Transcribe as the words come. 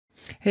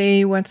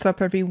Hey, what's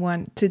up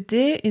everyone?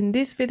 Today in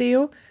this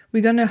video,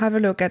 we're going to have a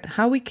look at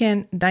how we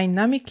can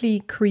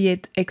dynamically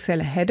create Excel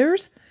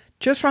headers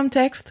just from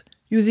text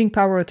using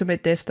Power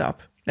Automate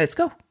Desktop. Let's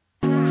go.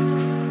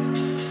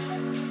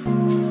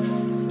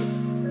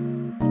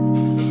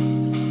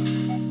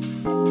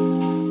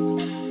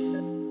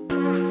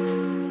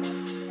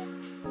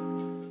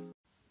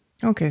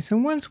 Okay, so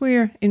once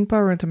we're in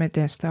Power Automate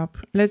Desktop,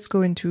 let's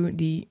go into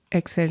the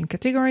Excel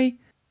category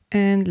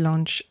and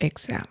launch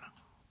Excel.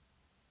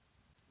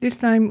 This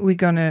time we're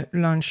gonna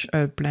launch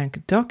a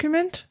blank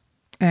document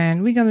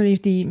and we're gonna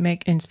leave the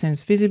make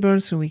instance visible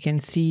so we can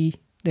see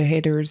the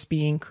headers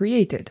being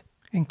created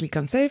and click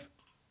on save.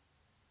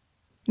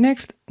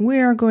 Next, we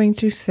are going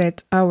to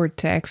set our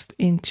text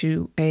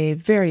into a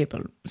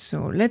variable.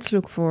 So let's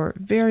look for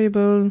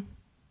variable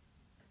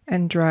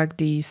and drag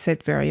the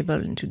set variable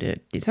into the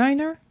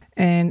designer.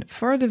 And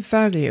for the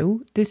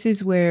value, this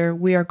is where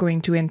we are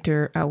going to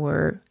enter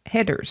our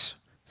headers.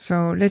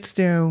 So let's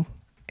do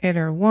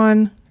header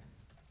 1,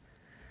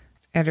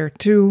 header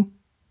 2,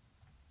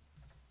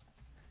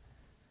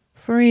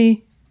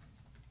 3,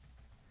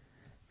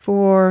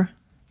 4,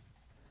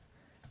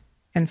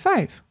 and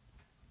 5.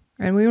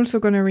 And we're also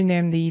going to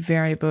rename the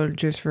variable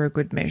just for a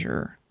good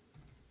measure.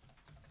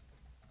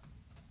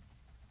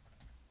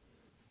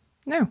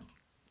 Now,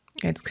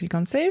 let's click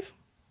on save.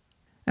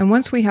 And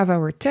once we have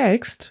our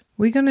text,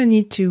 we're going to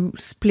need to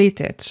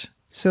split it.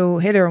 So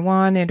header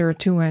 1, header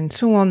 2, and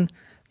so on,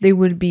 they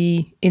will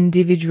be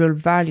individual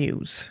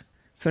values.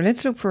 So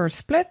let's look for a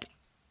split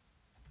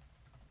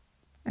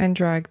and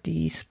drag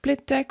the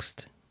split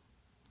text.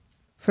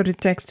 For the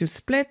text to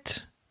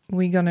split,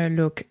 we're gonna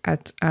look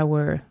at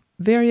our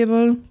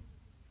variable,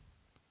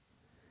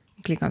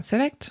 click on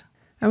select,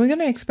 and we're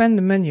gonna expand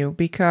the menu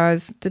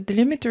because the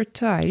delimiter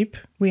type,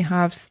 we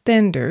have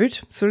standard.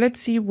 So let's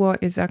see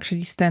what is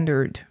actually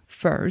standard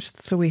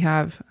first. So we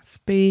have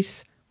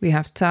space, we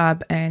have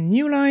tab and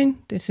new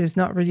line. This is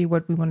not really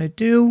what we wanna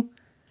do.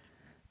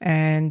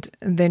 And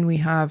then we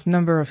have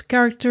number of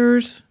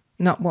characters,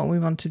 not what we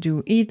want to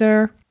do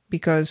either,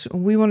 because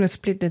we want to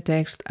split the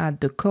text at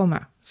the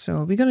comma.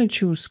 So we're going to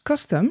choose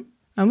custom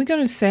and we're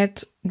going to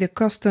set the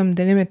custom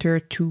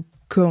delimiter to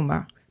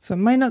comma. So it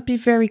might not be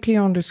very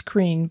clear on the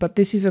screen, but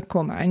this is a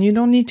comma and you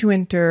don't need to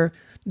enter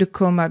the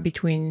comma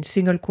between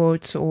single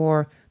quotes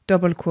or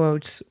double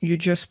quotes. You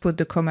just put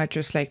the comma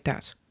just like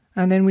that.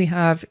 And then we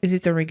have, is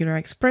it a regular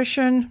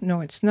expression?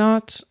 No, it's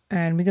not.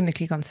 And we're going to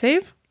click on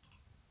save.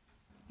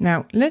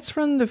 Now let's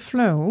run the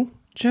flow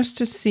just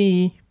to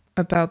see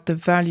about the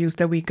values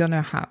that we're going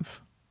to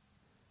have.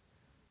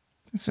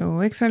 So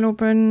Excel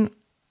open,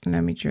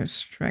 let me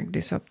just drag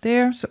this up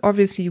there. So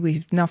obviously we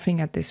have nothing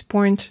at this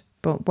point,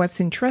 but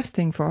what's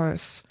interesting for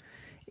us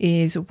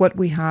is what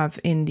we have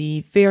in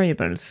the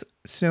variables.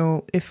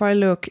 So if I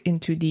look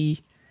into the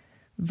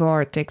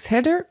var text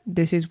header,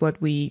 this is what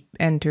we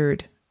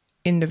entered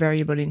in the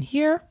variable in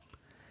here.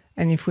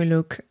 And if we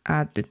look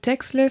at the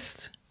text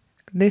list,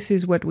 this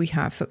is what we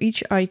have. So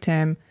each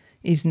item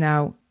is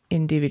now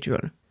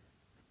individual.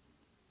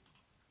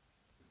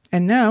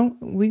 And now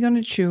we're going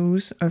to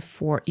choose a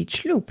for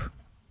each loop.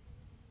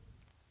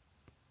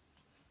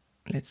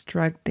 Let's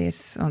drag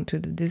this onto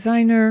the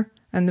designer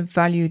and the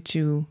value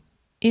to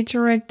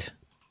iterate.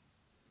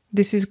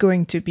 This is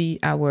going to be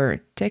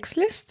our text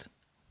list.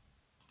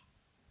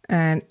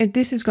 And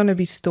this is going to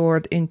be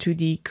stored into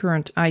the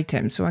current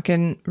item. So I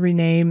can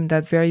rename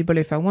that variable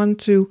if I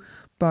want to,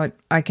 but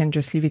I can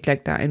just leave it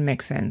like that. It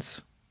makes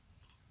sense.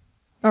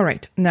 All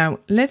right, now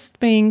let's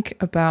think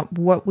about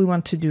what we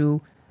want to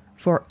do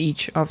for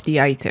each of the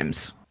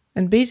items.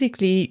 And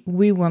basically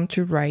we want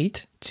to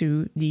write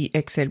to the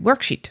Excel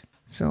worksheet.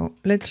 So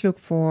let's look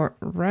for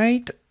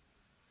write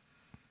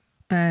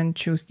and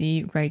choose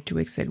the write to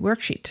Excel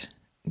worksheet.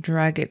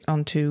 Drag it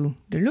onto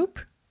the loop.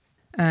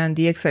 And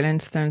the Excel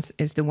instance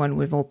is the one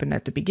we've opened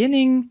at the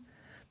beginning.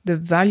 The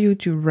value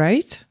to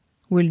write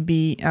will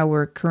be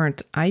our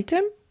current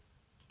item.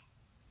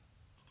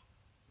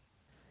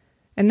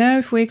 And now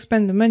if we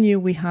expand the menu,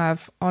 we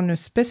have on a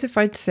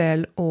specified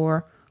cell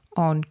or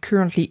on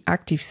currently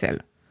active cell.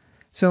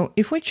 So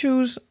if we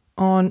choose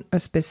on a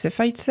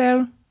specified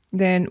cell,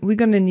 then we're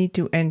going to need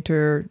to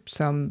enter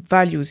some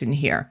values in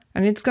here.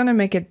 And it's going to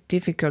make it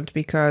difficult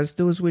because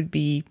those would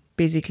be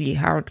basically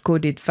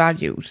hard-coded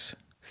values.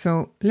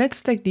 So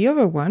let's take the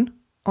other one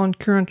on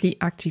currently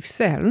active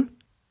cell.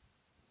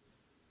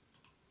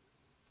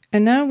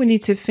 And now we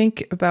need to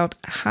think about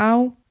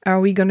how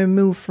are we going to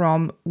move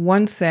from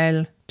one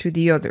cell to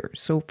the other.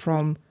 So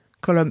from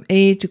column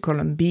A to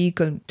column B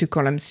to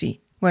column C.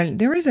 Well,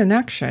 there is an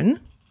action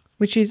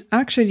which is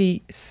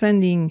actually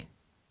sending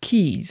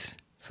keys.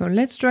 So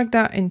let's drag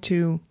that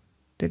into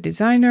the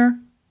designer.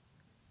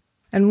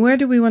 And where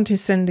do we want to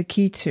send the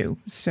key to?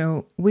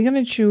 So we're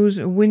going to choose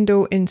a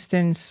window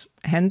instance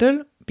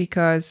handle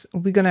because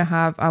we're going to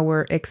have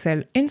our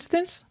Excel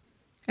instance.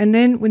 And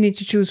then we need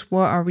to choose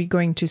what are we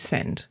going to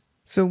send.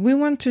 So we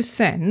want to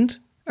send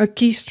a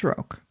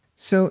keystroke.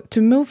 So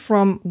to move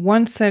from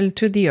one cell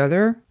to the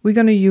other, we're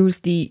going to use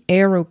the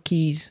arrow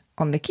keys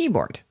on the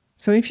keyboard.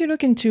 So if you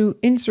look into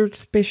insert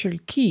special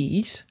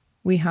keys,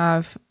 we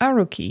have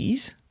arrow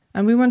keys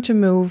and we want to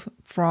move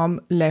from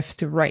left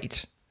to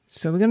right.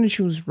 So we're going to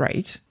choose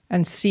right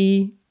and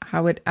see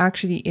how it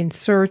actually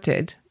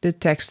inserted the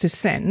text to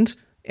send.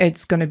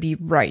 It's going to be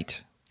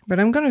right.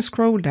 But I'm going to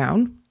scroll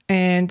down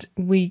and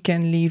we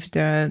can leave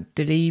the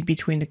delay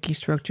between the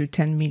keystroke to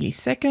 10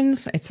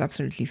 milliseconds. It's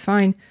absolutely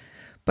fine.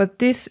 But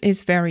this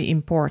is very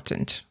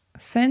important.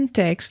 Send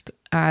text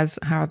as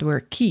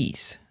hardware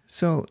keys.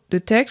 So the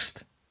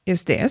text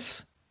is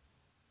this.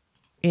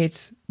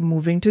 It's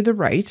moving to the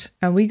right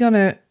and we're going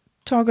to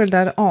toggle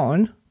that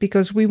on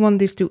because we want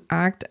this to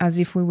act as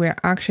if we were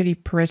actually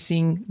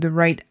pressing the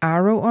right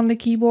arrow on the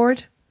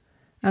keyboard.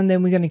 And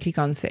then we're going to click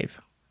on save.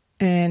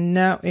 And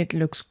now it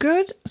looks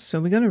good. So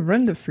we're going to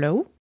run the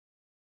flow.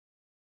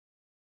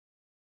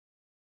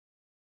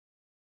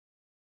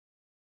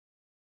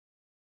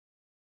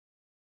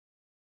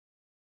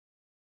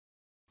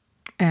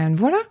 And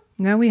voila,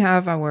 now we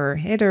have our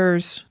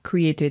headers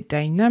created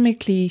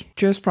dynamically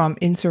just from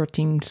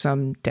inserting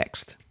some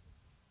text.